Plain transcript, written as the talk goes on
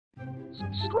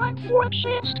Subscribe for a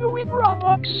chance to win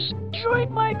Roblox.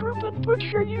 Join my group and put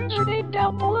your username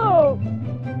down below.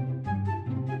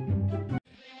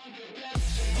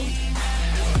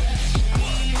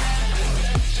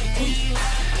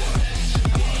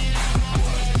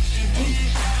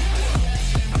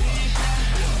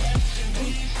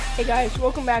 Hey guys,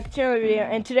 welcome back to another video,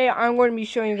 and today I'm going to be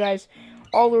showing you guys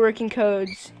all the working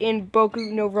codes in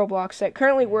Boku no Roblox that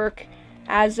currently work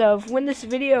as of when this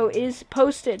video is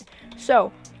posted.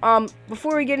 So,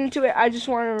 before we get into it, I just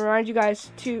want to remind you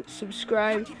guys to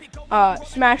subscribe,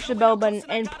 smash the bell button,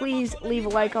 and please leave a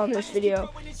like on this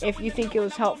video if you think it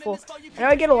was helpful. I know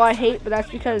I get a lot of hate, but that's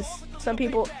because some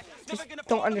people just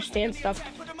don't understand stuff.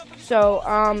 So,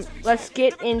 let's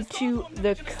get into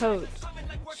the codes.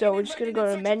 So we're just going to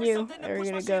go to menu, and we're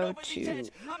going to go to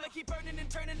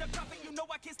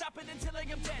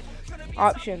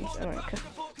options, and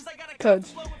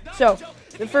codes. So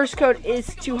the first code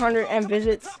is 200 M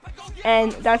visits,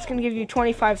 and that's going to give you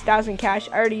 25,000 cash.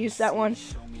 I already used that one.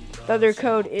 The other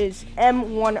code is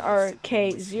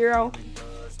M1RK0,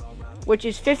 which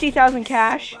is 50,000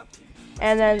 cash.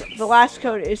 And then the last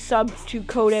code is sub to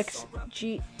codex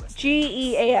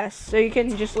GEAS. So you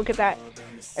can just look at that.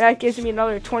 And that gives me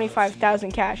another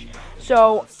 25,000 cash.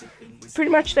 So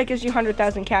pretty much that gives you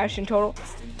 100,000 cash in total.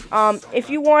 If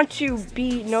you want to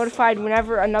be notified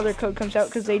whenever another code comes out,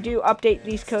 because they do update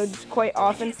these codes quite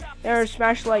often, then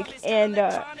smash like and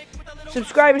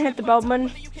subscribe and hit the bell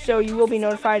button so you will be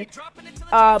notified.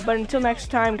 But until next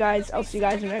time, guys, I'll see you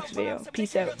guys in the next video.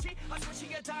 Peace out.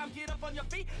 Get up on your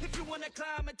feet if you wanna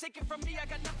climb and take it from me. I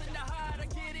got nothing to hide, I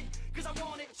get it, cause I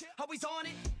want it, always on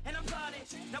it, and I'm plotting.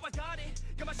 Now I got it,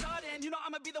 got my shot in. You know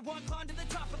I'ma be the one climb to the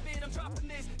top of it. I'm dropping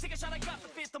this, take a shot, I got the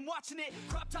fifth, I'm watching it.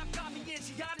 Crop top got me in,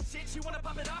 she got it shit. She wanna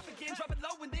pop it off again, drop it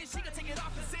low and then she gonna take it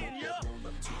off and sin, yeah.